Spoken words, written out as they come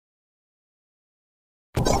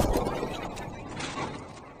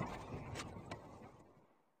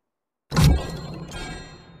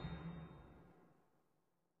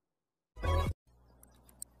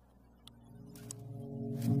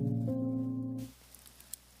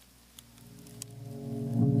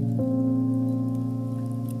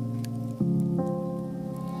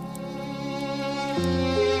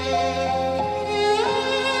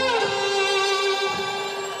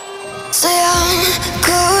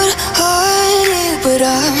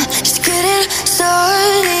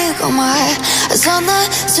started, got my eyes on the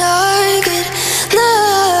target. No,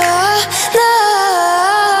 no.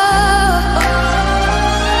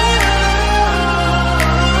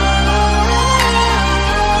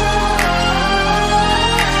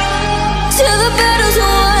 Till the battle's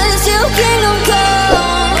won, till kingdom come.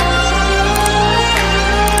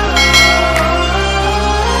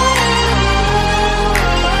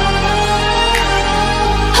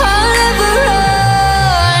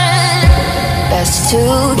 To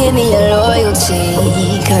give me your loyalty,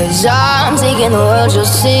 'cause I'm taking the world, you'll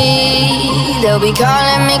see. They'll be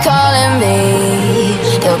calling me,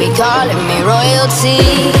 they'll be calling me royalty.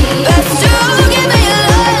 Best to give me your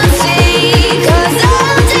loyalty, 'cause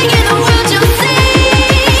I'm taking the world, you'll see.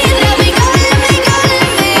 They'll be calling me,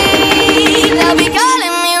 they'll be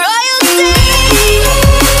calling me royalty.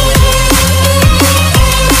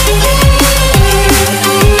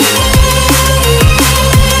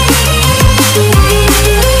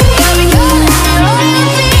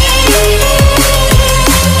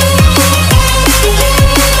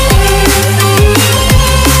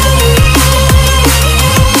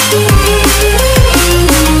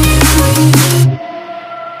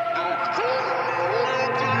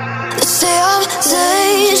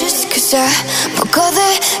 I broke all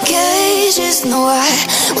the cages, no, I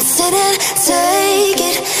won't sit and take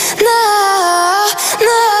it. No,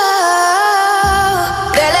 no.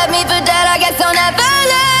 They left me for dead, I guess I'll never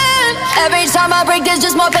learn. Every time I break, there's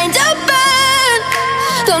just more pain to burn.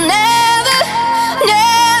 They'll never,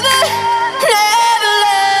 never, never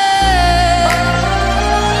learn.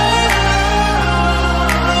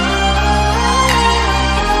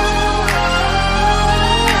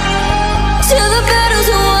 Till the battle's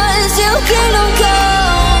won, till kingdom come.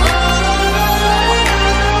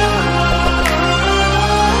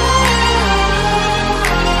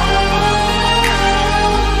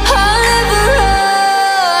 I'll never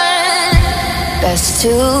run. Best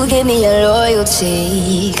to give me your loyalty,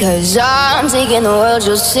 'cause I'm taking the world,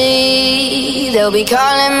 you'll see. They'll be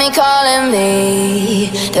calling me,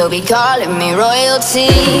 they'll be calling me royalty.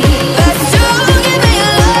 Best to give me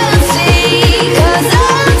your loyalty, 'cause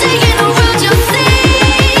I'm taking the world, you'll see.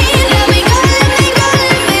 They'll be calling me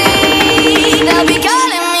royalty. They'll be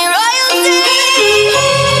calling me royalty.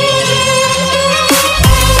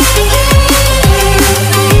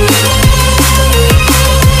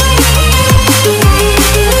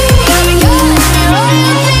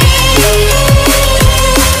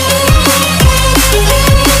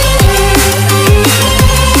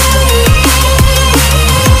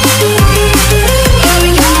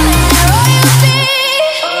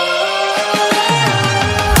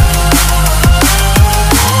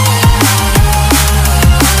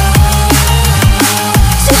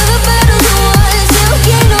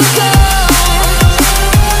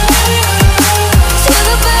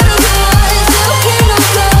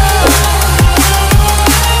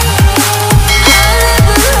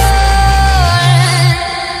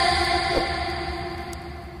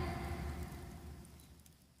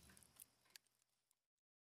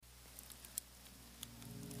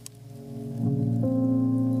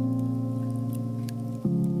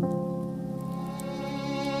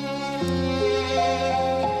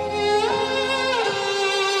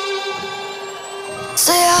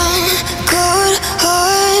 Say I'm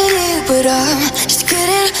good-hearted, but I'm just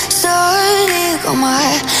getting started. Got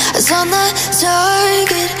my eyes on the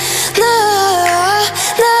target. No,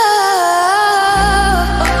 no.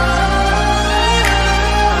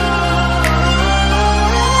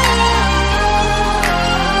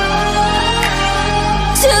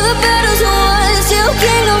 Till the battle's won, till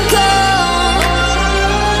kingdom come.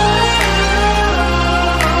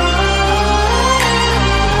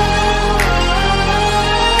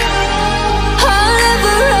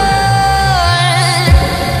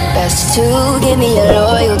 To give me your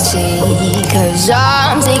loyalty, 'cause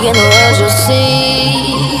I'm taking the world, you'll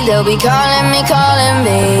see. They'll be calling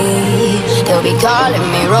me, they'll be calling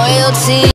me royalty.